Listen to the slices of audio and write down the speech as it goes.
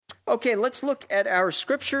Okay, let's look at our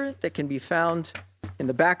scripture that can be found in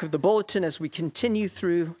the back of the bulletin as we continue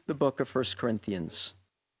through the book of 1 Corinthians.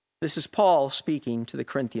 This is Paul speaking to the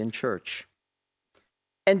Corinthian church.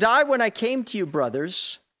 And I, when I came to you,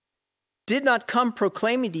 brothers, did not come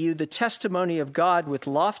proclaiming to you the testimony of God with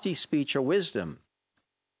lofty speech or wisdom.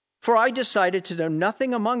 For I decided to know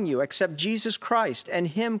nothing among you except Jesus Christ and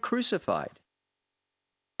him crucified.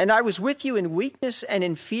 And I was with you in weakness and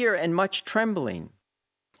in fear and much trembling.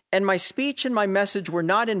 And my speech and my message were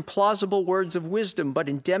not in plausible words of wisdom, but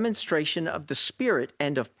in demonstration of the Spirit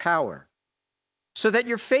and of power, so that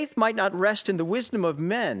your faith might not rest in the wisdom of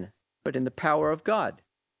men, but in the power of God.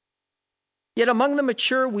 Yet among the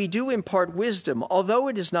mature we do impart wisdom, although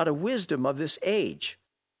it is not a wisdom of this age,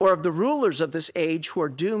 or of the rulers of this age who are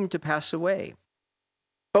doomed to pass away.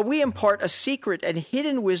 But we impart a secret and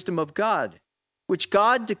hidden wisdom of God, which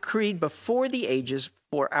God decreed before the ages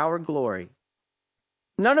for our glory.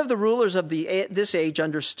 None of the rulers of this age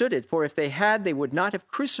understood it, for if they had, they would not have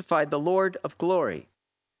crucified the Lord of glory.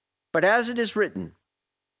 But as it is written,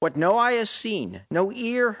 what no eye has seen, no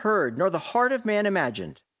ear heard, nor the heart of man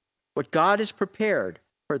imagined, what God has prepared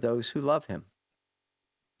for those who love him.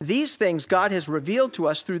 These things God has revealed to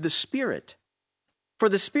us through the Spirit. For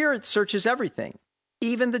the Spirit searches everything,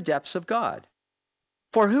 even the depths of God.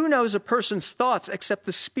 For who knows a person's thoughts except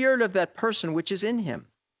the spirit of that person which is in him?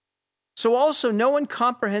 So also no one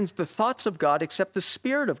comprehends the thoughts of God except the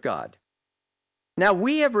Spirit of God. Now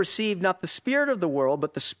we have received not the spirit of the world,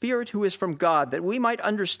 but the Spirit who is from God, that we might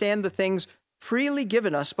understand the things freely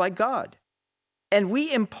given us by God. And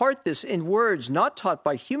we impart this in words not taught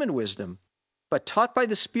by human wisdom, but taught by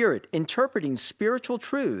the Spirit, interpreting spiritual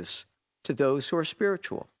truths to those who are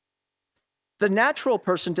spiritual. The natural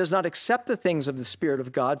person does not accept the things of the Spirit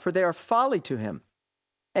of God, for they are folly to him,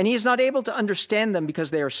 and he is not able to understand them because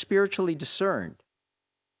they are spiritually discerned.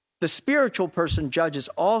 The spiritual person judges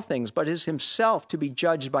all things, but is himself to be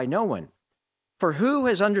judged by no one. For who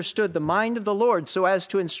has understood the mind of the Lord so as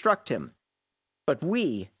to instruct him? But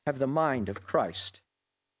we have the mind of Christ.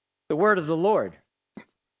 The word of the Lord.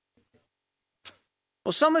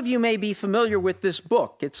 Well, some of you may be familiar with this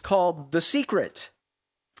book. It's called The Secret.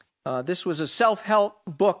 This was a self-help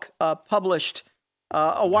book published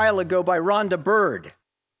a while ago by Rhonda Byrne.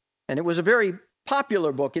 And it was a very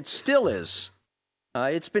popular book. It still is.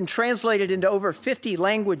 It's been translated into over 50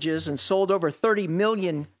 languages and sold over 30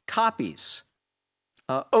 million copies.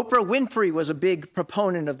 Oprah Winfrey was a big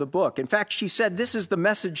proponent of the book. In fact, she said this is the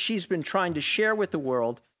message she's been trying to share with the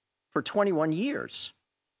world for 21 years.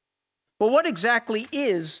 Well, what exactly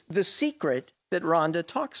is the secret that Rhonda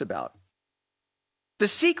talks about? The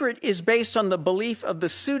secret is based on the belief of the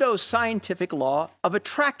pseudo-scientific law of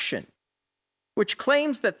attraction, which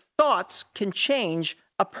claims that thoughts can change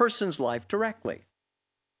a person's life directly.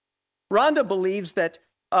 Rhonda believes that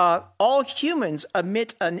all humans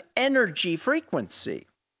emit an energy frequency.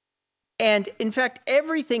 And in fact,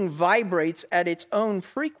 everything vibrates at its own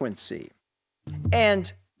frequency.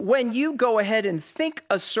 And when you go ahead and think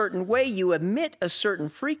a certain way, you emit a certain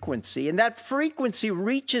frequency. And that frequency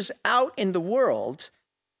reaches out in the world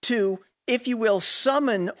to, if you will,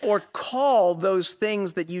 summon or call those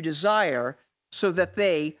things that you desire so that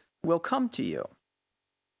they will come to you.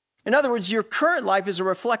 In other words, your current life is a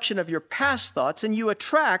reflection of your past thoughts, and you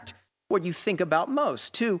attract what you think about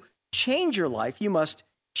most. To change your life, you must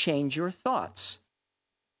change your thoughts.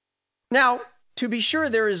 Now, to be sure,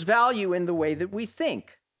 there is value in the way that we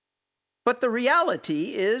think. But the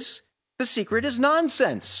reality is, the secret is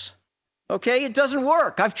nonsense. Okay? It doesn't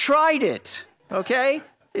work. I've tried it. Okay?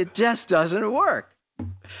 It just doesn't work.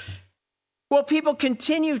 Well, people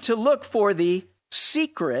continue to look for the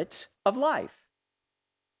secret of life.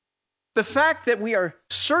 The fact that we are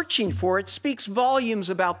searching for it speaks volumes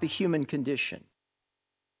about the human condition.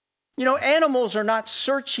 You know, animals are not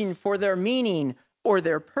searching for their meaning or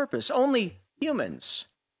their purpose, only humans.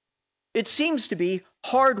 It seems to be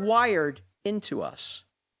hardwired into us.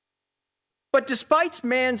 But despite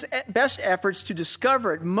man's best efforts to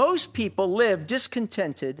discover it, most people live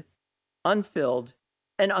discontented, unfilled,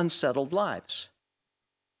 and unsettled lives.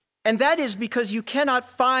 And that is because you cannot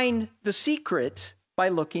find the secret by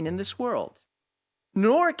looking in this world,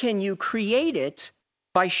 nor can you create it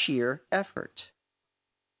by sheer effort.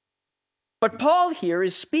 But Paul here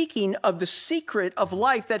is speaking of the secret of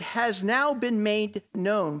life that has now been made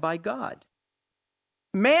known by God.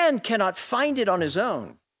 Man cannot find it on his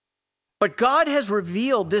own, but God has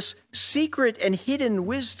revealed this secret and hidden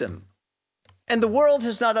wisdom, and the world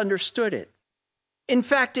has not understood it. In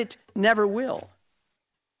fact, it never will.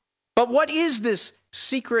 But what is this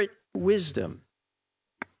secret wisdom?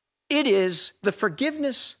 It is the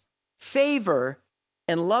forgiveness favor,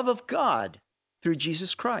 and love of God through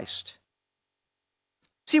Jesus Christ.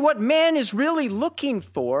 See, what man is really looking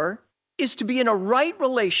for is to be in a right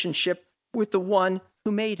relationship with the one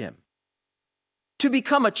who made him, to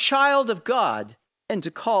become a child of God and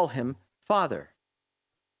to call him Father.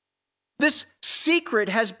 This secret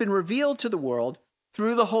has been revealed to the world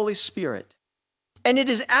through the Holy Spirit, and it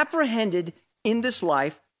is apprehended in this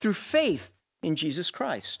life through faith in Jesus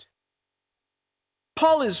Christ.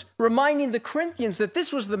 Paul is reminding the Corinthians that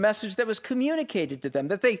this was the message that was communicated to them,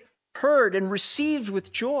 that they heard and received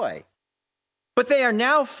with joy. But they are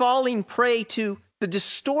now falling prey to the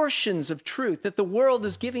distortions of truth that the world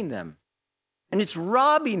is giving them, and it's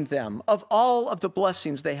robbing them of all of the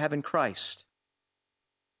blessings they have in Christ.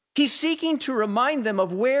 He's seeking to remind them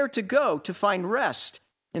of where to go to find rest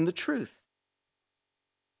in the truth.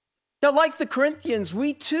 Now, like the Corinthians,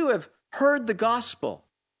 we too have heard the gospel,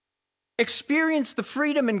 experienced the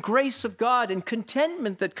freedom and grace of God and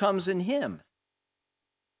contentment that comes in him.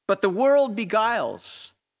 But the world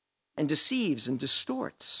beguiles and deceives and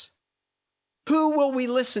distorts. Who will we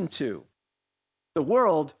listen to? The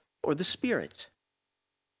world or the Spirit?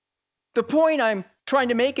 The point I'm trying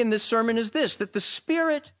to make in this sermon is this, that the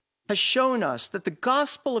Spirit has shown us that the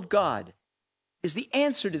gospel of God is the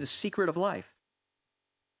answer to the secret of life.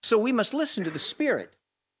 So we must listen to the Spirit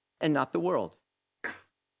and not the world.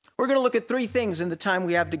 We're going to look at three things in the time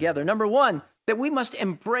we have together. Number one, that we must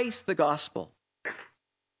embrace the gospel.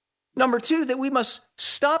 Number two, that we must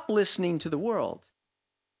stop listening to the world.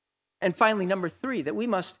 And finally, number three, that we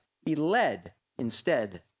must be led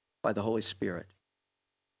instead by the Holy Spirit.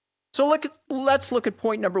 So let's look at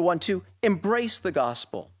point number one, to embrace the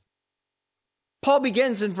gospel. Paul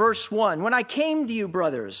begins in verse 1, "When I came to you,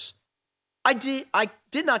 brothers, I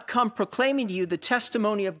did not come proclaiming to you the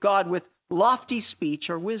testimony of God with lofty speech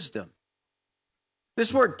or wisdom."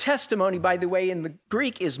 This word testimony, by the way, in the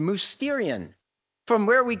Greek is mysterion, from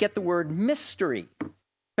where we get the word mystery. In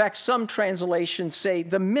fact, some translations say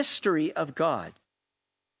the mystery of God.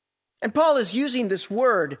 And Paul is using this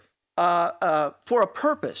word for a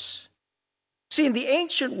purpose. See, in the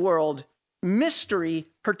ancient world, mystery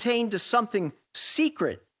pertained to something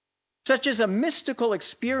secret, such as a mystical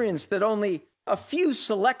experience that only a few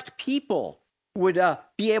select people would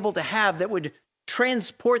be able to have, that would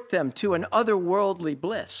transport them to an otherworldly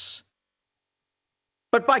bliss.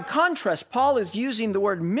 But by contrast, Paul is using the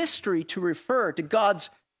word mystery to refer to God's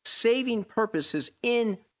saving purposes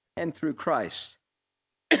in and through Christ.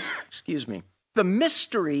 Excuse me. The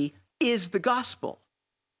mystery is the gospel.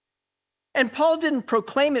 And Paul didn't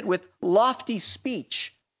proclaim it with lofty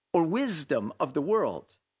speech or wisdom of the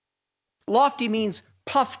world. Lofty means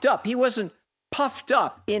puffed up. He wasn't puffed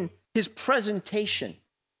up in his presentation.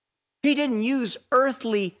 He didn't use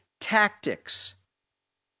earthly tactics.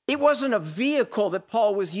 It wasn't a vehicle that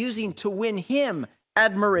Paul was using to win him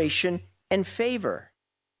admiration and favor.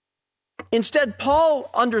 Instead, Paul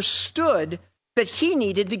understood that he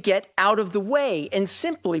needed to get out of the way and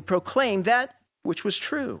simply proclaim that which was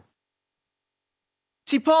true.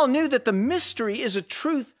 See, Paul knew that the mystery is a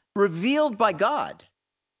truth revealed by God,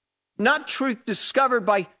 not truth discovered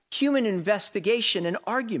by human investigation and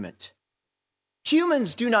argument.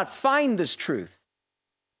 Humans do not find this truth.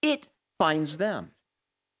 It finds them.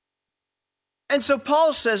 And so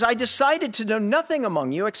Paul says, "I decided to know nothing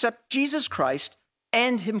among you except Jesus Christ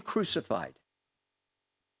and him crucified."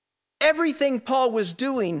 Everything Paul was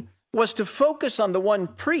doing was to focus on the one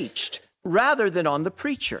preached rather than on the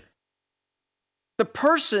preacher. The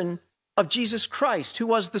person of Jesus Christ, who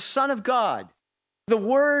was the Son of God, the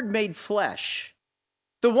Word made flesh,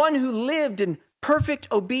 the one who lived in perfect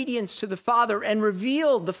obedience to the Father and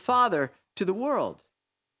revealed the Father to the world,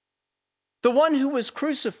 the one who was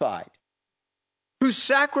crucified, who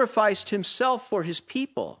sacrificed himself for his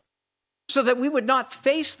people so that we would not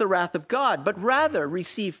face the wrath of God, but rather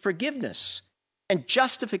receive forgiveness and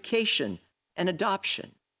justification and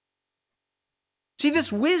adoption. See,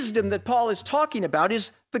 this wisdom that Paul is talking about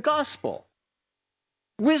is the gospel.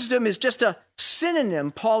 Wisdom is just a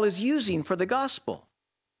synonym Paul is using for the gospel.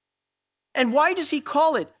 And why does he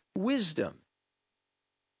call it wisdom?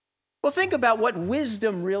 Well, think about what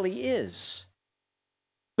wisdom really is.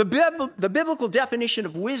 The biblical definition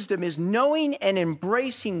of wisdom is knowing and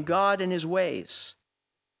embracing God and his ways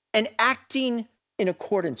and acting in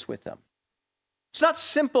accordance with them. It's not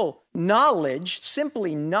simply knowledge.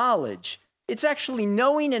 It's actually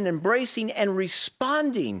knowing and embracing and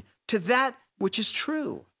responding to that which is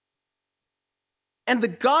true. And the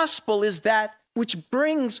gospel is that which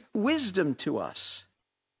brings wisdom to us.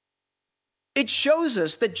 It shows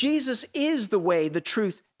us that Jesus is the way, the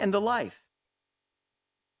truth, and the life.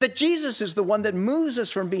 That Jesus is the one that moves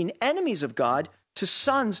us from being enemies of God to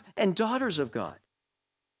sons and daughters of God.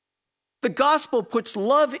 The gospel puts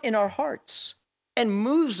love in our hearts and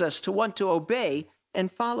moves us to want to obey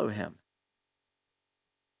and follow him.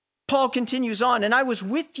 Paul continues on, and I was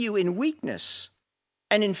with you in weakness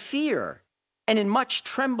and in fear and in much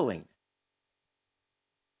trembling.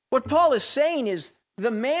 What Paul is saying is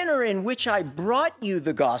the manner in which I brought you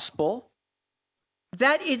the gospel,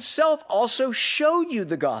 that itself also showed you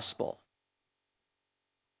the gospel.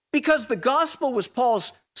 Because the gospel was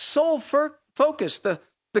Paul's sole focus, the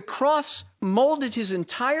cross molded his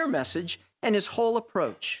entire message and his whole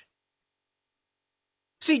approach.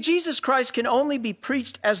 See, Jesus Christ can only be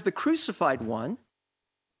preached as the crucified one,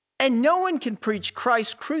 and no one can preach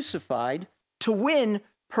Christ crucified to win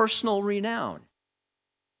personal renown.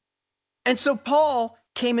 And so Paul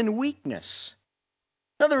came in weakness.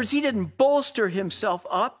 In other words, he didn't bolster himself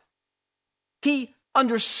up. He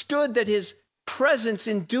understood that his presence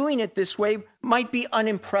in doing it this way might be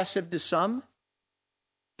unimpressive to some.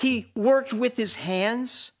 He worked with his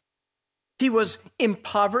hands. He was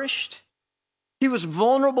impoverished. He was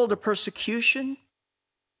vulnerable to persecution,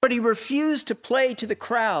 but he refused to play to the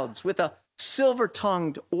crowds with a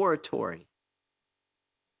silver-tongued oratory.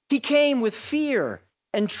 He came with fear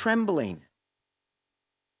and trembling,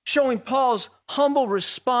 showing Paul's humble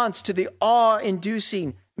response to the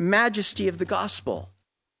awe-inducing majesty of the gospel.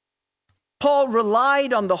 Paul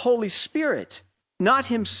relied on the Holy Spirit, not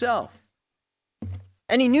himself.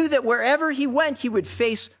 And he knew that wherever he went, he would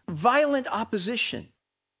face violent opposition.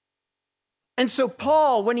 And so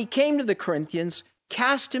Paul, when he came to the Corinthians,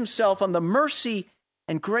 cast himself on the mercy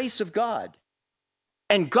and grace of God.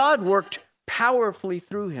 And God worked powerfully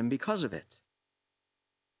through him because of it.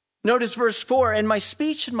 Notice verse 4, and my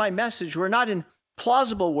speech and my message were not in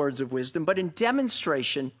plausible words of wisdom, but in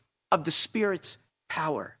demonstration of the Spirit's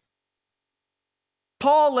power.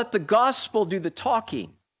 Paul let the gospel do the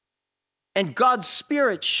talking, and God's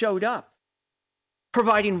Spirit showed up,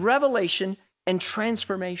 providing revelation and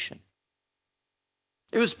transformation.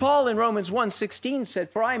 It was Paul in Romans 1:16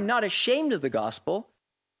 said, for I am not ashamed of the gospel,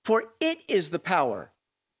 for it is the power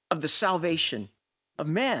of the salvation of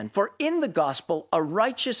man. For in the gospel, a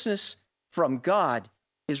righteousness from God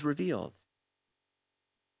is revealed.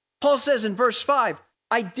 Paul says in verse 5,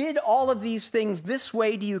 I did all of these things this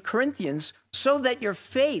way to you, Corinthians, so that your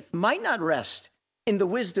faith might not rest in the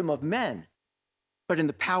wisdom of men, but in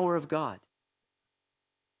the power of God.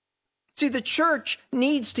 See, the church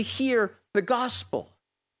needs to hear the gospel.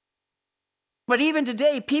 But even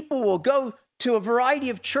today, people will go to a variety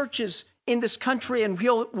of churches in this country and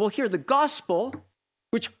will hear the gospel,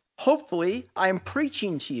 which hopefully I am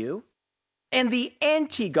preaching to you, and the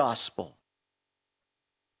anti-gospel.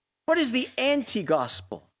 What is the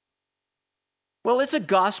anti-gospel? Well, it's a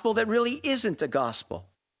gospel that really isn't a gospel.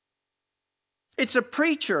 It's a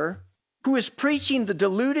preacher who is preaching the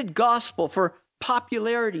diluted gospel for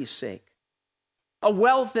popularity's sake. A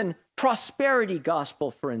wealth and prosperity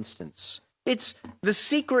gospel, for instance. It's the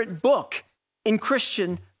secret book in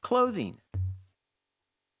Christian clothing.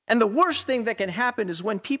 And the worst thing that can happen is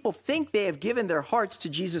when people think they have given their hearts to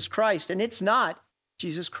Jesus Christ, and it's not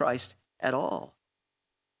Jesus Christ at all.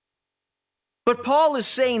 But Paul is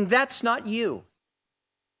saying that's not you.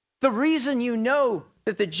 The reason you know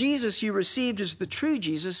that the Jesus you received is the true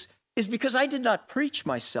Jesus is because I did not preach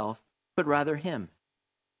myself, but rather him.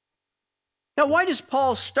 Now, why does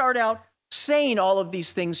Paul start out saying all of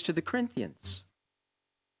these things to the Corinthians?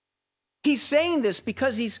 He's saying this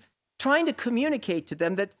because he's trying to communicate to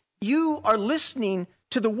them that you are listening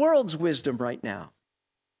to the world's wisdom right now,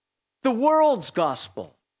 the world's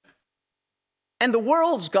gospel. And the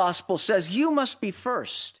world's gospel says you must be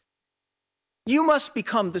first. You must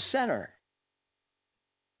become the center.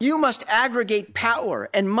 You must aggregate power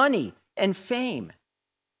and money and fame.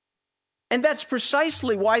 And that's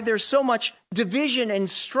precisely why there's so much division and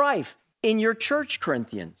strife in your church,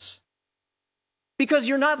 Corinthians. Because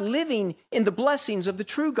you're not living in the blessings of the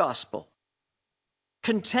true gospel.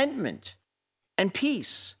 Contentment and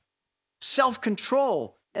peace,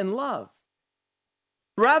 self-control and love.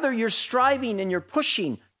 Rather, you're striving and you're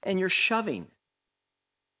pushing and you're shoving.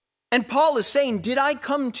 And Paul is saying, did I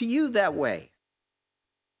come to you that way?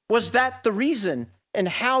 Was that the reason and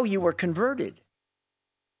how you were converted?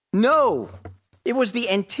 No, it was the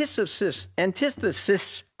antithesis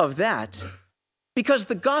of that, because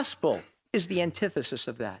the gospel is the antithesis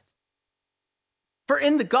of that. For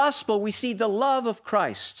in the gospel, we see the love of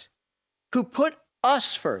Christ, who put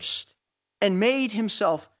us first and made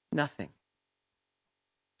himself nothing.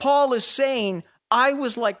 Paul is saying, I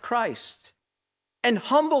was like Christ and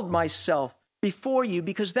humbled myself before you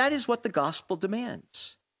because that is what the gospel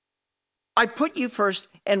demands. I put you first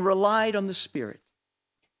and relied on the Spirit.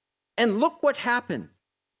 And look what happened.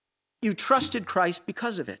 You trusted Christ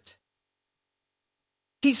because of it.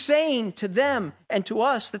 He's saying to them and to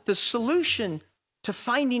us that the solution to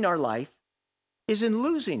finding our life is in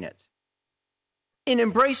losing it, in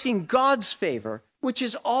embracing God's favor, which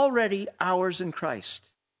is already ours in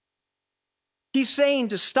Christ. He's saying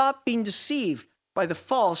to stop being deceived by the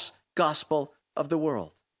false gospel of the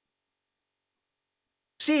world.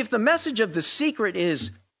 See, if the message of The Secret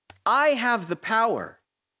is, I have the power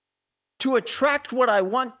to attract what I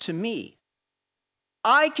want to me,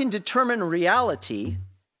 I can determine reality.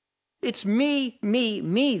 It's me,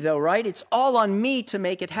 though, right? It's all on me to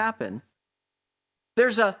make it happen.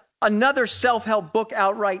 There's another self-help book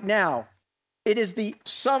out right now. It is The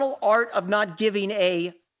Subtle Art of Not Giving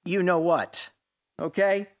a you-know-what,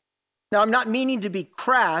 okay? Now, I'm not meaning to be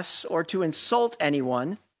crass or to insult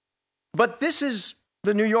anyone, but this is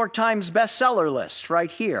the New York Times bestseller list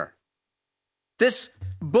right here. This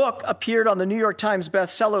book appeared on the New York Times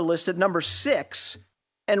bestseller list at number 6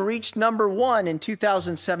 and reached number 1 in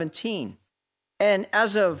 2017. And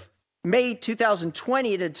as of May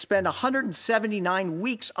 2020, it had spent 179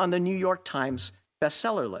 weeks on the New York Times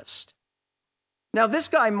bestseller list. Now, this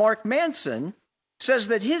guy, Mark Manson, says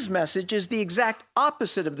that his message is the exact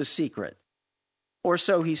opposite of The Secret, or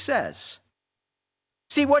so he says.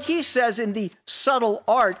 See, what he says in The Subtle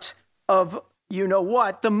Art of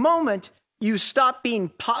you-know-what, the moment you stop being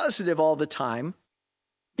positive all the time,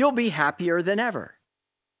 you'll be happier than ever.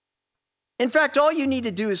 In fact, all you need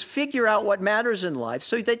to do is figure out what matters in life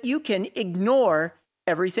so that you can ignore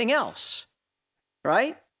everything else,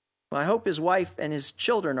 right? Well, I hope his wife and his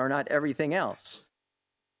children are not everything else.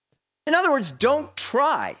 In other words, don't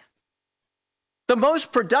try. The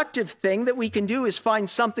most productive thing that we can do is find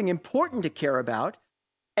something important to care about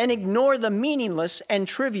and ignore the meaningless and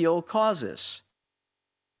trivial causes.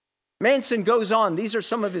 Manson goes on. These are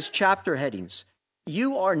some of his chapter headings.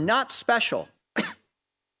 You are not special.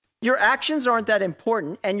 Your actions aren't that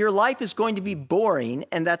important, and your life is going to be boring,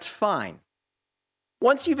 and that's fine.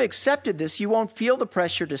 Once you've accepted this, you won't feel the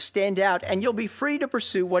pressure to stand out, and you'll be free to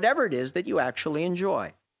pursue whatever it is that you actually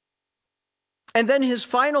enjoy. And then his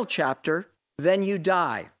final chapter, Then You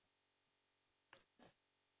Die.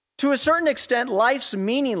 To a certain extent, life's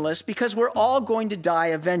meaningless because we're all going to die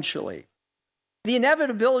eventually. The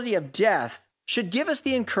inevitability of death should give us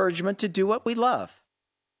the encouragement to do what we love.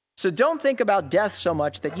 So don't think about death so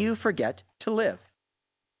much that you forget to live.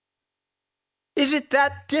 Is it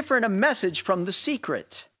that different a message from The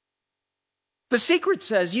Secret? The Secret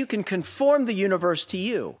says you can conform the universe to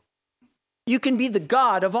you. You can be the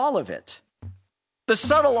God of all of it. The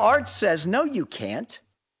Subtle Art says, no, you can't.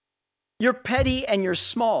 You're petty and you're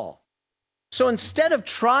small. So instead of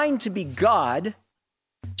trying to be God,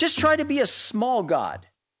 just try to be a small God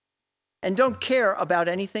and don't care about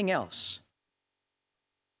anything else.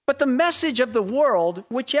 But the message of the world,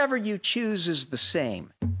 whichever you choose, is the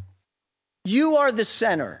same. You are the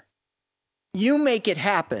center. You make it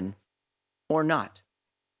happen or not.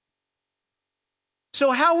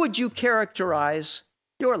 So how would you characterize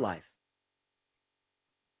your life?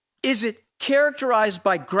 Is it characterized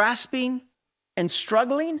by grasping and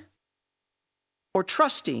struggling, or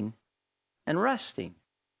trusting and resting?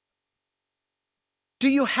 Do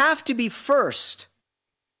you have to be first,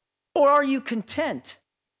 or are you content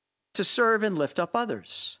to serve and lift up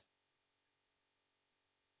others?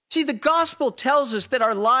 See, the gospel tells us that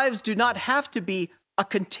our lives do not have to be a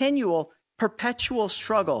continual, perpetual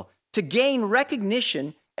struggle to gain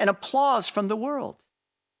recognition and applause from the world.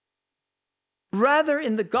 Rather,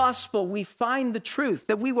 in the gospel, we find the truth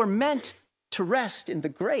that we were meant to rest in the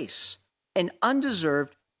grace and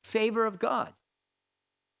undeserved favor of God,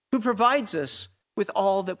 who provides us with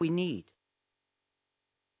all that we need.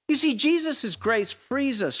 You see, Jesus' grace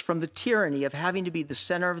frees us from the tyranny of having to be the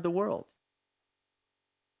center of the world.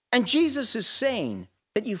 And Jesus is saying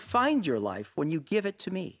that you find your life when you give it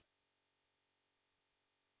to me.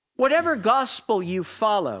 Whatever gospel you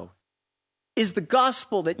follow is the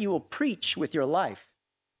gospel that you will preach with your life,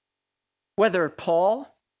 whether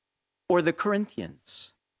Paul or the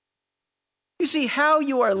Corinthians. You see, how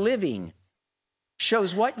you are living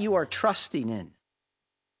shows what you are trusting in.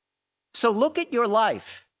 So look at your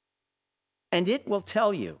life, and it will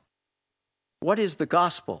tell you what is the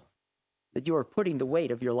gospel that you are putting the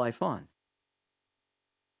weight of your life on.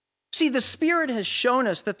 See, the Spirit has shown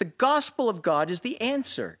us that the gospel of God is the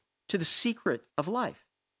answer to the secret of life.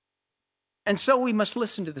 And so we must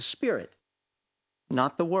listen to the Spirit,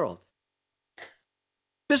 not the world.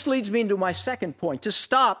 This leads me into my second point, to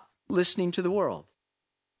stop listening to the world.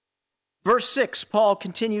 Verse 6, Paul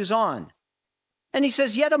continues on, and he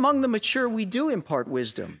says, "Yet among the mature we do impart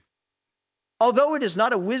wisdom, although it is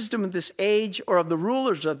not a wisdom of this age or of the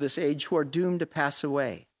rulers of this age who are doomed to pass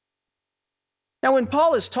away." Now, when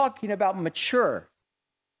Paul is talking about mature,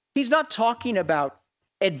 he's not talking about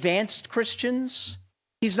advanced Christians.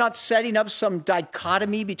 He's not setting up some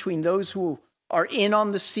dichotomy between those who are in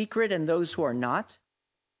on the secret and those who are not.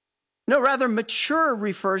 No, rather, mature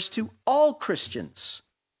refers to all Christians.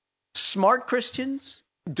 Smart Christians,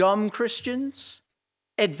 dumb Christians,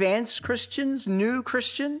 advanced Christians, new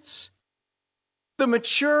Christians. The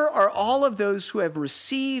mature are all of those who have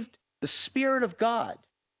received the Spirit of God,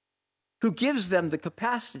 who gives them the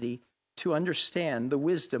capacity to understand the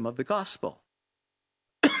wisdom of the gospel.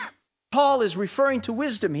 Paul is referring to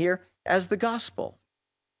wisdom here as the gospel.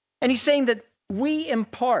 And he's saying that we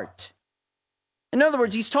impart. In other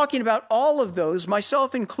words, he's talking about all of those,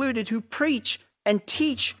 myself included, who preach and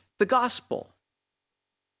teach the gospel.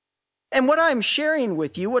 And what I'm sharing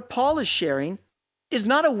with you, what Paul is sharing, is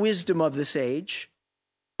not a wisdom of this age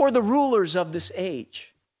or the rulers of this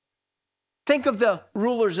age. Think of the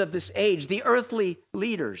rulers of this age, the earthly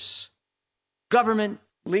leaders, government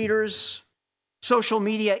leaders, social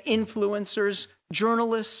media influencers,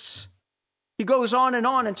 journalists. He goes on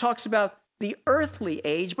and talks about the earthly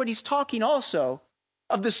age, but he's talking also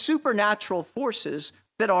of the supernatural forces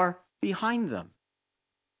that are behind them.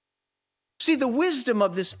 See, the wisdom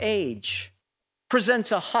of this age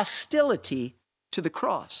presents a hostility to the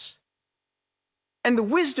cross. And the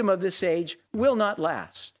wisdom of this age will not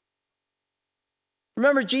last.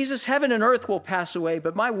 Remember, Jesus, heaven and earth will pass away,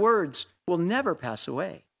 but my words will never pass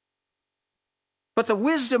away. But the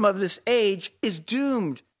wisdom of this age is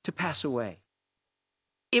doomed to pass away.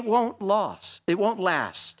 It won't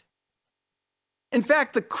last. In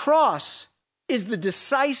fact, the cross is the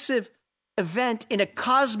decisive event in a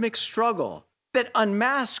cosmic struggle that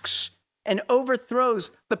unmasks and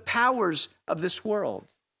overthrows the powers of this world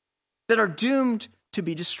that are doomed to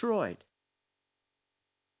be destroyed.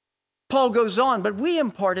 Paul goes on, "But we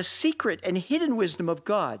impart a secret and hidden wisdom of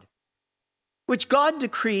God, which God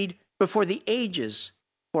decreed before the ages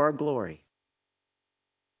for our glory."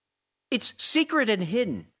 It's secret and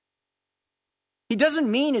hidden. He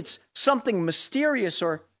doesn't mean it's something mysterious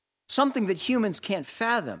or something that humans can't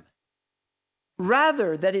fathom.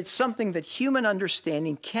 Rather, that it's something that human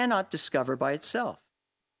understanding cannot discover by itself,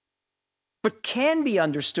 but can be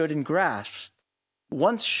understood and grasped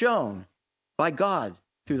once shown by God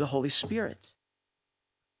through the Holy Spirit.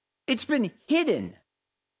 It's been hidden,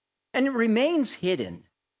 and it remains hidden,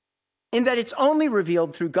 in that it's only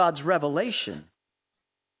revealed through God's revelation.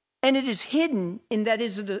 And it is hidden in that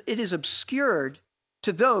it is obscured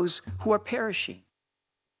to those who are perishing.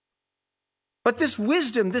 But this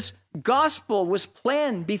wisdom, this gospel, was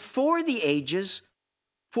planned before the ages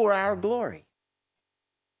for our glory.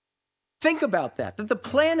 Think about that the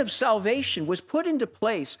plan of salvation was put into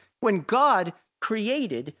place when God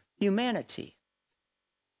created humanity.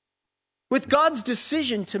 With God's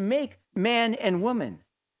decision to make man and woman,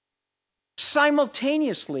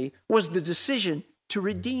 simultaneously was the decision to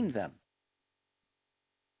redeem them.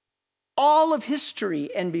 All of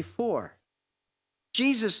history and before,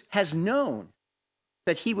 Jesus has known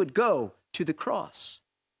that he would go to the cross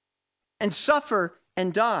and suffer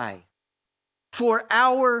and die for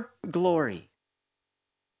our glory.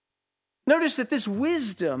 Notice that this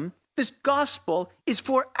wisdom, this gospel, is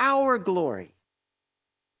for our glory,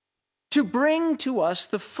 to bring to us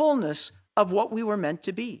the fullness of what we were meant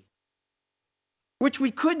to be, which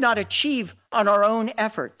we could not achieve on our own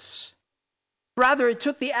efforts. Rather, it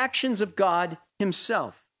took the actions of God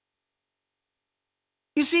himself.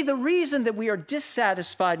 You see, the reason that we are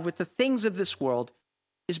dissatisfied with the things of this world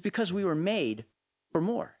is because we were made for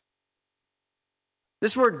more.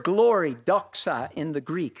 This word glory, doxa in the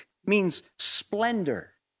Greek, means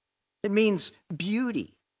splendor. It means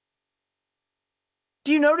beauty.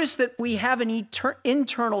 Do you notice that we have an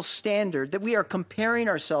internal standard that we are comparing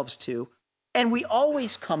ourselves to, and we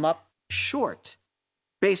always come up short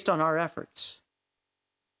based on our efforts?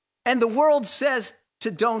 And the world says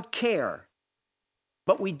to don't care,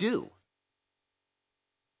 but we do.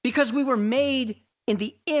 Because we were made in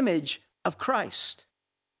the image of Christ.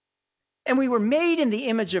 And we were made in the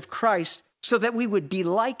image of Christ so that we would be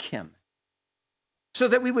like him, so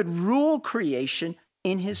that we would rule creation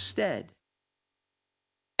in his stead.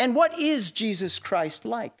 And what is Jesus Christ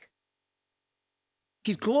like?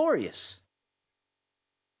 He's glorious.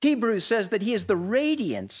 Hebrews says that he is the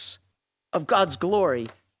radiance of God's glory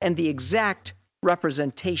and the exact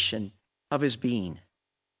representation of his being.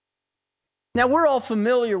 Now, we're all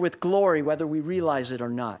familiar with glory, whether we realize it or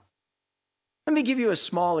not. Let me give you a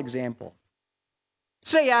small example.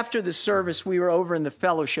 Say after the service, we were over in the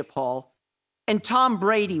fellowship hall, and Tom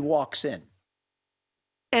Brady walks in,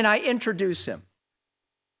 and I introduce him.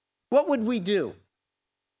 What would we do?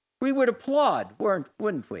 We would applaud,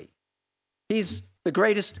 wouldn't we? He's the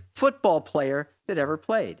greatest football player that ever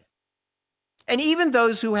played. And even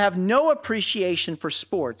those who have no appreciation for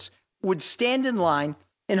sports would stand in line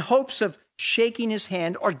in hopes of shaking his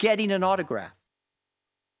hand or getting an autograph.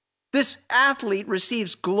 This athlete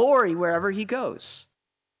receives glory wherever he goes.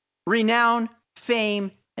 Renown,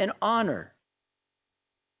 fame, and honor.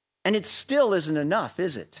 And it still isn't enough,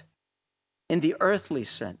 is it? In the earthly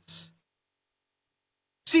sense.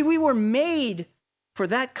 See, we were made for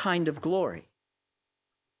that kind of glory.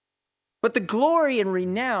 But the glory and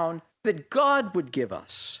renown that God would give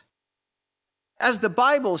us. As the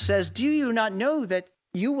Bible says, do you not know that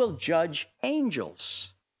you will judge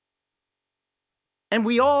angels? And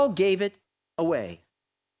we all gave it away.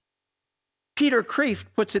 Peter Kreeft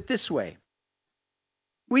puts it this way.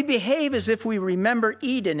 We behave as if we remember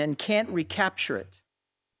Eden and can't recapture it.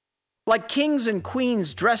 Like kings and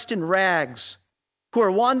queens dressed in rags who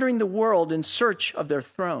are wandering the world in search of their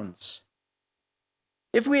thrones.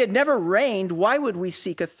 If we had never reigned, why would we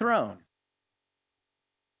seek a throne?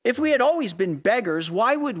 If we had always been beggars,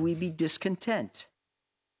 why would we be discontent?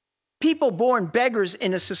 People born beggars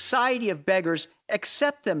in a society of beggars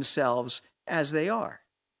accept themselves as they are.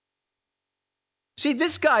 See,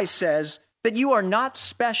 this guy says that you are not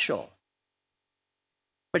special,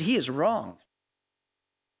 but he is wrong.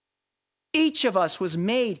 Each of us was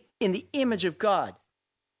made in the image of God,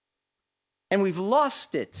 and we've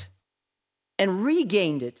lost it and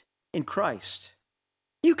regained it in Christ.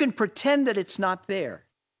 You can pretend that it's not there.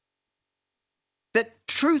 That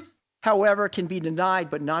truth, however, can be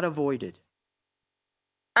denied but not avoided.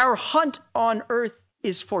 Our hunt on earth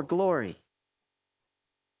is for glory.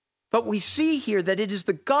 But we see here that it is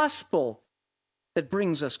the gospel that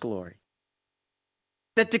brings us glory,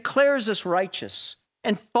 that declares us righteous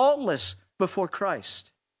and faultless before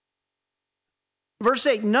Christ. Verse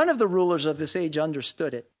 8, none of the rulers of this age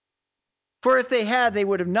understood it. For if they had, they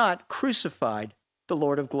would have not crucified the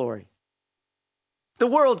Lord of glory. The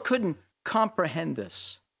world couldn't comprehend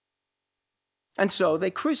this. And so they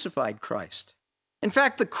crucified Christ. In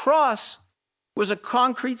fact, the cross was a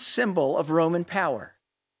concrete symbol of Roman power.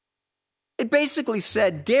 It basically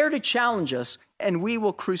said, dare to challenge us and we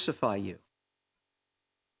will crucify you.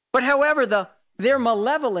 But however, their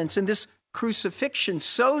malevolence in this crucifixion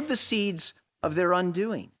sowed the seeds of their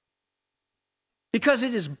undoing. Because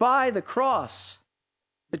it is by the cross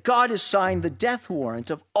that God has signed the death warrant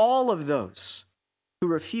of all of those who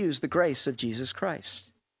refuse the grace of Jesus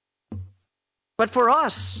Christ. But for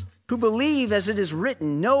us who believe as it is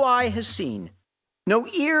written, no eye has seen, no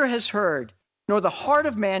ear has heard, nor the heart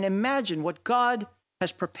of man imagined what God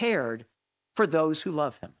has prepared for those who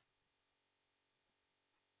love him.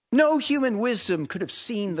 No human wisdom could have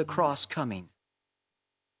seen the cross coming.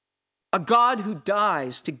 A God who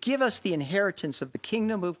dies to give us the inheritance of the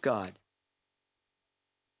kingdom of God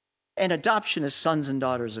and adoption as sons and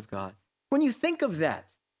daughters of God. When you think of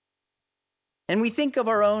that, and we think of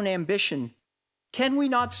our own ambition, can we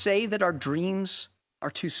not say that our dreams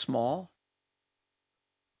are too small?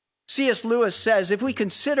 C.S. Lewis says, if we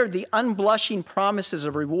consider the unblushing promises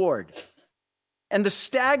of reward and the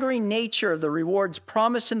staggering nature of the rewards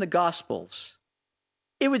promised in the Gospels,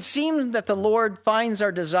 it would seem that the Lord finds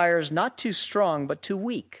our desires not too strong, but too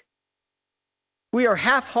weak. We are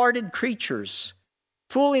half-hearted creatures,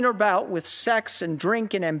 fooling about with sex and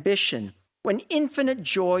drink and ambition when infinite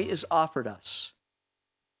joy is offered us.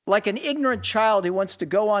 Like an ignorant child who wants to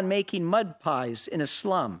go on making mud pies in a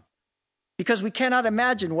slum because we cannot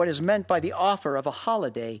imagine what is meant by the offer of a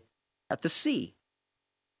holiday at the sea.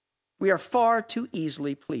 We are far too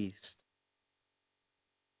easily pleased.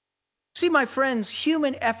 See, my friends,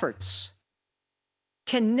 human efforts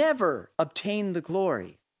can never obtain the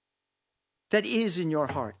glory that is in your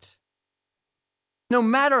heart. No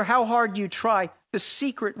matter how hard you try, the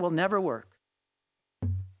secret will never work.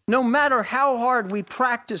 No matter how hard we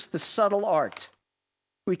practice the subtle art,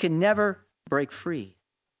 we can never break free.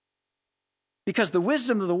 Because the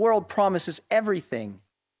wisdom of the world promises everything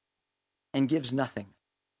and gives nothing.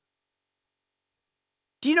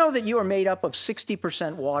 Do you know that you are made up of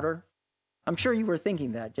 60% water? I'm sure you were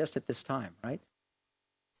thinking that just at this time, right?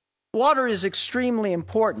 Water is extremely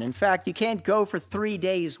important. In fact, you can't go for 3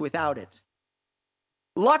 days without it.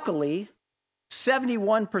 Luckily,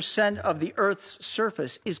 71% of the Earth's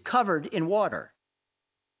surface is covered in water.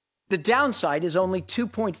 The downside is only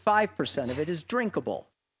 2.5% of it is drinkable.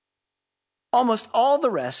 Almost all the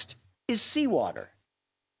rest is seawater.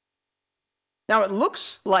 Now, it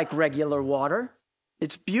looks like regular water.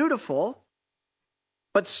 It's beautiful.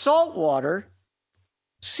 But salt water,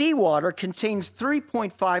 seawater, contains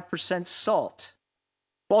 3.5% salt,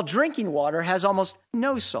 while drinking water has almost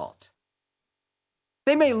no salt.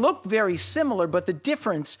 They may look very similar, but the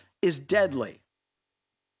difference is deadly.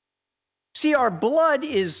 See, our blood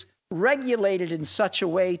is regulated in such a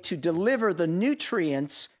way to deliver the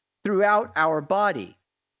nutrients throughout our body.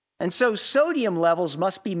 And so sodium levels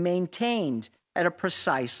must be maintained at a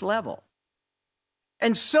precise level.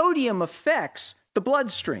 And sodium affects the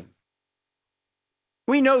bloodstream.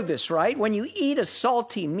 We know this, right? When you eat a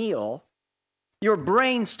salty meal, your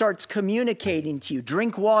brain starts communicating to you,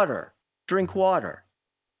 drink water, drink water.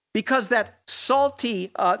 Because that salt,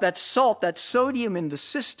 that sodium in the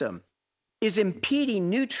system is impeding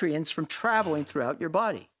nutrients from traveling throughout your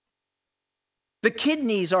body. The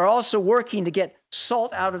kidneys are also working to get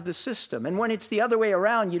salt out of the system. And when it's the other way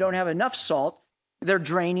around, you don't have enough salt, they're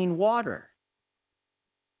draining water.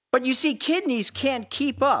 But you see, kidneys can't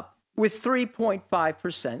keep up with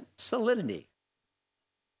 3.5% salinity.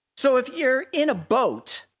 So if you're in a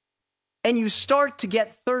boat and you start to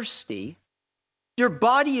get thirsty, your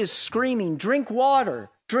body is screaming, drink water,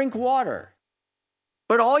 drink water.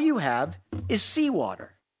 But all you have is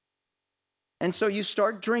seawater. And so you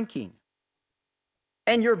start drinking.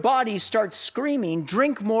 And your body starts screaming,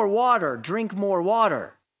 drink more water, drink more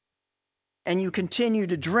water. And you continue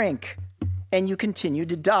to drink, and you continue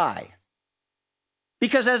to die.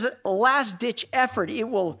 Because as a last-ditch effort, it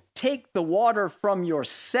will take the water from your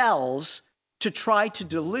cells to try to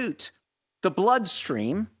dilute the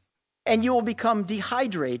bloodstream, and you will become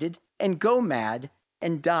dehydrated and go mad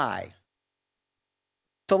and die.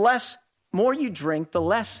 The more you drink, the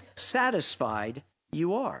less satisfied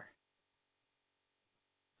you are.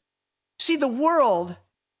 See, the world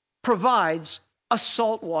provides a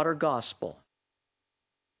saltwater gospel.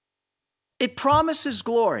 It promises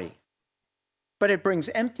glory, but it brings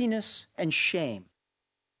emptiness and shame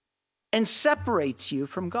and separates you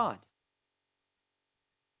from God.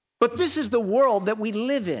 But this is the world that we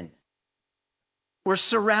live in. We're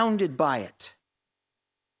surrounded by it.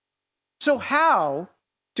 So how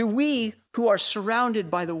do we who are surrounded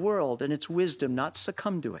by the world and its wisdom not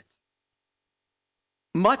succumb to it?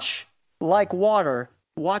 Much like water,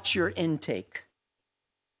 watch your intake.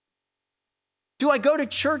 Do I go to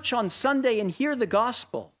church on Sunday and hear the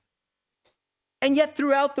gospel? And yet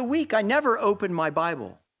throughout the week, I never open my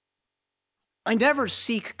Bible. I never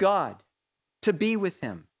seek God to be with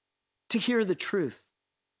him, to hear the truth.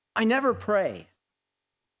 I never pray.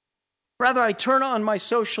 Rather, I turn on my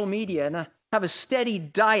social media and I have a steady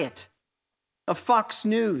diet of Fox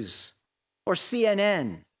News or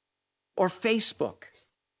CNN or Facebook.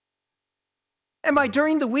 Am I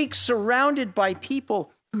during the week surrounded by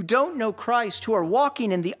people who don't know Christ, who are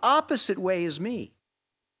walking in the opposite way as me?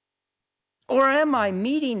 Or am I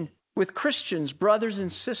meeting with Christians, brothers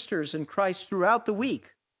and sisters in Christ throughout the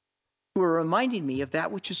week who are reminding me of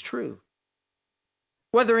that which is true?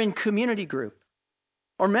 Whether in community group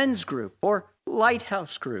or men's group or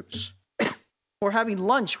lighthouse groups or having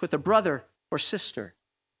lunch with a brother or sister.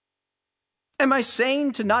 Am I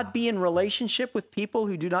saying to not be in relationship with people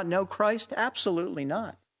who do not know Christ? Absolutely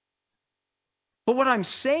not. But what I'm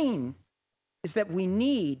saying is that we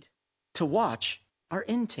need to watch our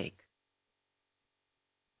intake.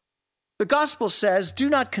 The gospel says, do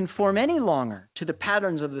not conform any longer to the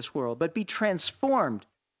patterns of this world, but be transformed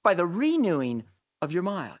by the renewing of your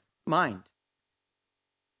mind.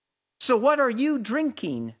 So what are you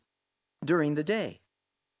drinking during the day?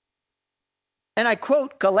 And I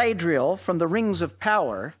quote Galadriel from the Rings of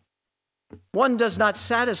Power, one does not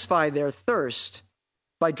satisfy their thirst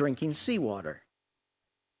by drinking seawater.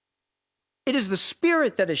 It is the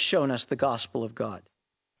Spirit that has shown us the gospel of God.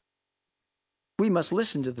 We must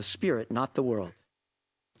listen to the Spirit, not the world.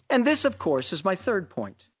 And this, of course, is my third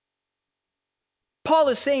point. Paul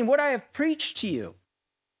is saying, what I have preached to you,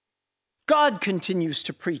 God continues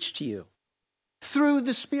to preach to you through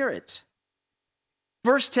the Spirit.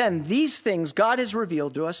 Verse 10, these things God has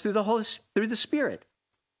revealed to us through the Spirit.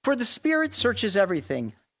 For the Spirit searches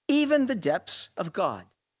everything, even the depths of God.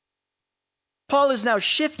 Paul is now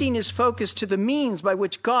shifting his focus to the means by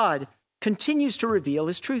which God continues to reveal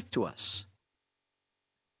his truth to us.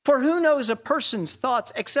 For who knows a person's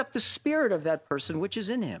thoughts except the spirit of that person which is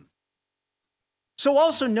in him? So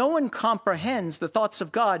also no one comprehends the thoughts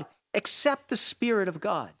of God except the Spirit of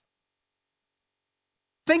God.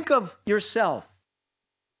 Think of yourself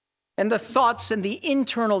and the thoughts and the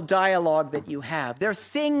internal dialogue that you have. There are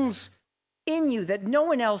things in you that no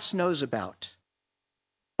one else knows about,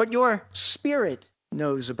 but your spirit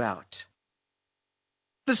knows about.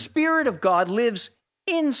 The Spirit of God lives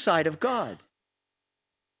inside of God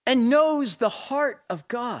and knows the heart of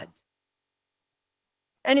God.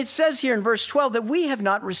 And it says here in verse 12 that we have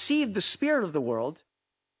not received the spirit of the world,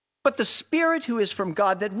 but the Spirit who is from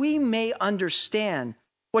God, that we may understand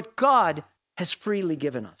what God has freely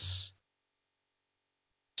given us.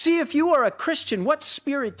 See, if you are a Christian, what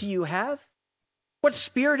spirit do you have? What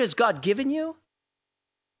spirit has God given you?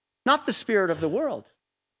 Not the spirit of the world,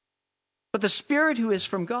 but the Spirit who is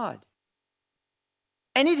from God.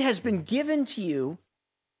 And it has been given to you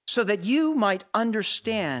so that you might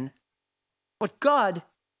understand what God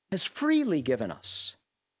has freely given us.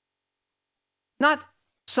 Not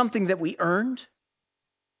something that we earned,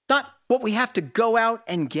 not what we have to go out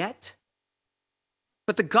and get,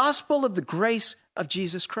 but the gospel of the grace of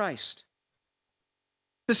Jesus Christ.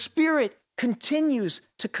 The Spirit continues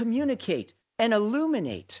to communicate and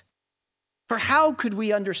illuminate. For how could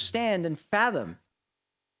we understand and fathom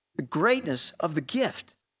the greatness of the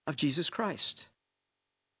gift of Jesus Christ?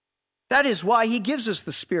 That is why he gives us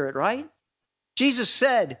the Spirit, right? Jesus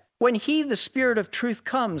said, when he, the Spirit of truth,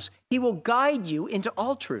 comes, he will guide you into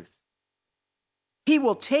all truth. He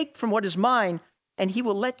will take from what is mine and he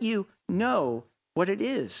will let you know what it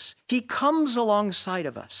is. He comes alongside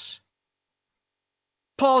of us.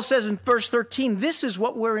 Paul says in verse 13, this is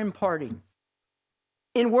what we're imparting.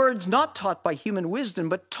 In words not taught by human wisdom,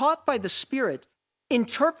 but taught by the Spirit,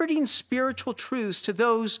 interpreting spiritual truths to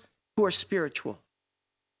those who are spiritual.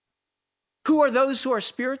 Who are those who are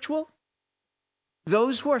spiritual?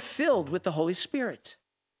 Those who are filled with the Holy Spirit.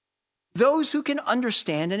 Those who can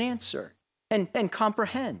understand and answer and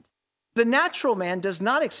comprehend. The natural man does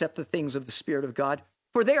not accept the things of the Spirit of God,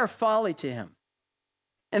 for they are folly to him.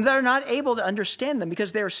 And they're not able to understand them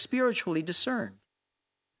because they are spiritually discerned.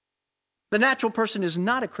 The natural person is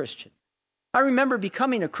not a Christian. I remember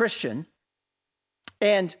becoming a Christian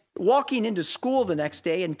and walking into school the next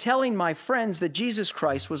day and telling my friends that Jesus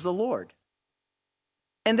Christ was the Lord.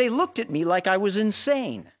 And they looked at me like I was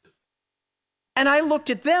insane. And I looked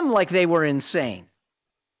at them like they were insane.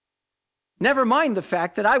 Never mind the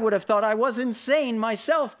fact that I would have thought I was insane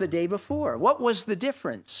myself the day before. What was the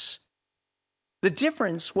difference? The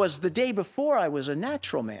difference was the day before I was a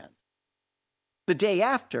natural man. The day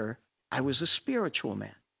after, I was a spiritual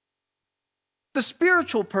man. The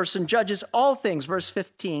spiritual person judges all things, verse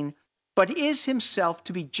 15, but is himself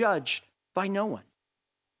to be judged by no one.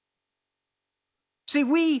 See,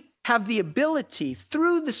 we have the ability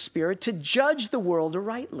through the Spirit to judge the world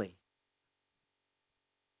rightly.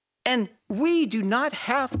 And we do not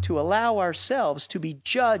have to allow ourselves to be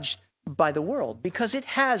judged by the world because it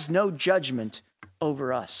has no judgment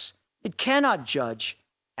over us. It cannot judge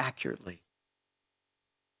accurately.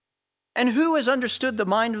 And who has understood the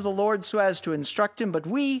mind of the Lord so as to instruct him? But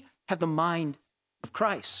we have the mind of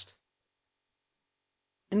Christ.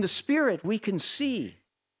 In the Spirit, we can see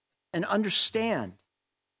and understand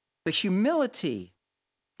the humility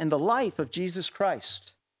and the life of Jesus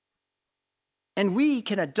Christ. And we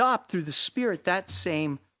can adopt through the Spirit that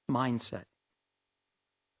same mindset.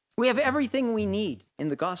 We have everything we need in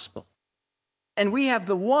the gospel. And we have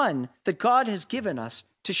the one that God has given us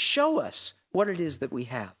to show us what it is that we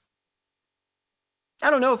have. I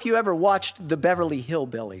don't know if you ever watched the Beverly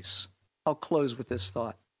Hillbillies. I'll close with this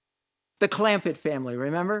thought. The Clampett family,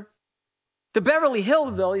 remember? The Beverly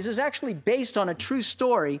Hillbillies is actually based on a true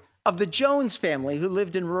story of the Jones family who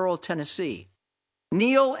lived in rural Tennessee.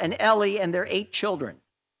 Neil and Ellie and their 8 children.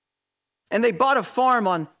 And they bought a farm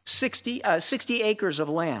on 60 acres of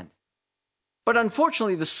land. But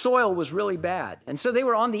unfortunately, the soil was really bad. And so they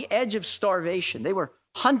were on the edge of starvation. They were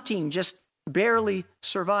hunting, just barely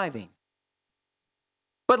surviving.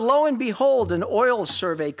 But lo and behold, an oil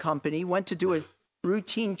survey company went to do a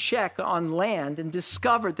routine check on land and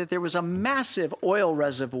discovered that there was a massive oil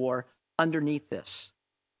reservoir underneath this.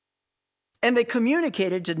 And they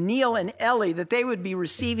communicated to Neil and Ellie that they would be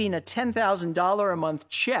receiving a $10,000 a month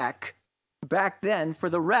check back then for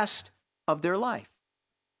the rest of their life.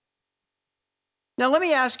 Now, let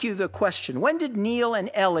me ask you the question. When did Neil and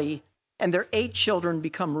Ellie and their 8 children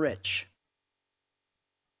become rich?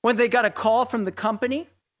 When they got a call from the company?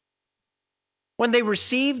 When they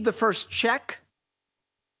received the first check?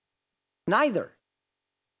 Neither.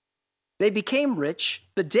 They became rich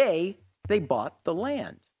the day they bought the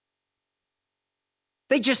land.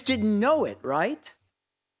 They just didn't know it, right?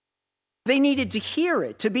 They needed to hear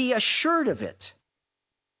it, to be assured of it.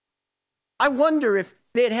 I wonder if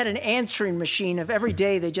they had had an answering machine of every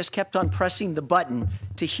day they just kept on pressing the button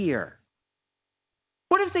to hear?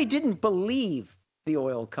 What if they didn't believe the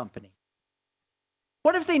oil company?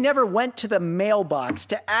 What if they never went to the mailbox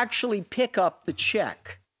to actually pick up the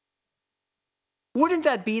check? Wouldn't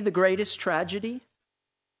that be the greatest tragedy?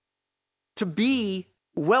 To be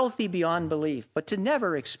wealthy beyond belief, but to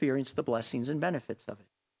never experience the blessings and benefits of it.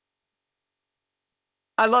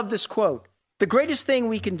 I love this quote. The greatest thing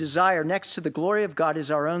we can desire next to the glory of God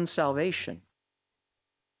is our own salvation.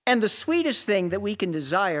 And the sweetest thing that we can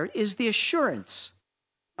desire is the assurance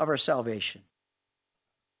of our salvation.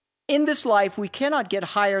 In this life, we cannot get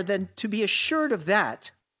higher than to be assured of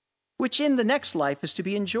that, which in the next life is to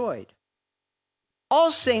be enjoyed. All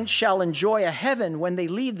saints shall enjoy a heaven when they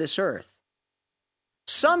leave this earth.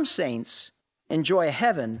 Some saints enjoy a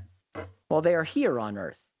heaven while they are here on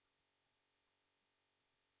earth.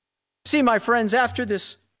 See, my friends, after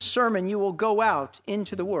this sermon, you will go out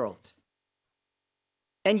into the world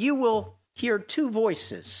and you will hear two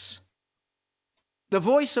voices, the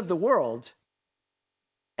voice of the world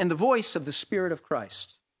and the voice of the Spirit of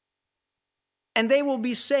Christ. And they will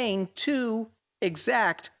be saying two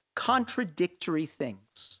exact contradictory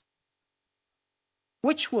things.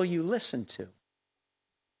 Which will you listen to?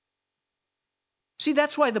 See,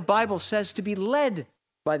 that's why the Bible says to be led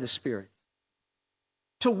by the Spirit,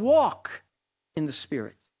 to walk in the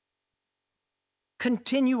Spirit,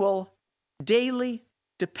 continual, daily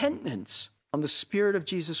dependence on the Spirit of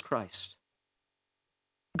Jesus Christ.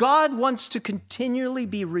 God wants to continually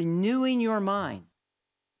be renewing your mind,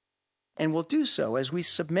 and will do so as we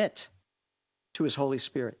submit to his Holy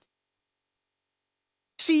Spirit.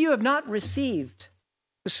 See, you have not received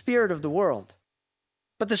the spirit of the world,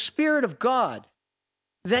 but the Spirit of God,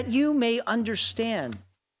 that you may understand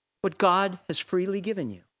what God has freely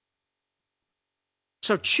given you.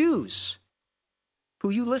 So choose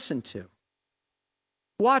who you listen to.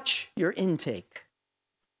 Watch your intake.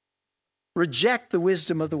 Reject the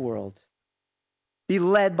wisdom of the world. Be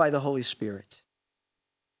led by the Holy Spirit.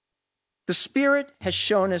 The Spirit has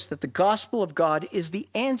shown us that the gospel of God is the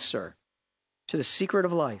answer to the secret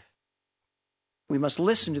of life. We must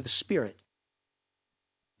listen to the Spirit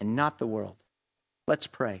and not the world. Let's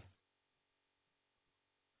pray.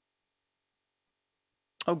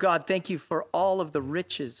 Oh God, thank you for all of the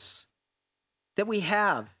riches that we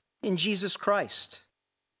have in Jesus Christ.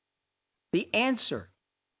 The answer,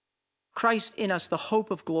 Christ in us, the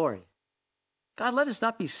hope of glory. God, let us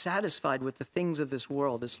not be satisfied with the things of this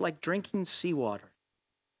world. It's like drinking seawater,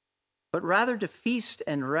 but rather to feast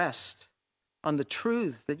and rest on the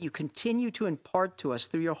truth that you continue to impart to us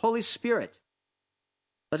through your Holy Spirit.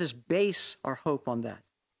 Let us base our hope on that.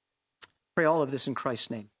 Pray all of this in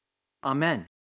Christ's name. Amen.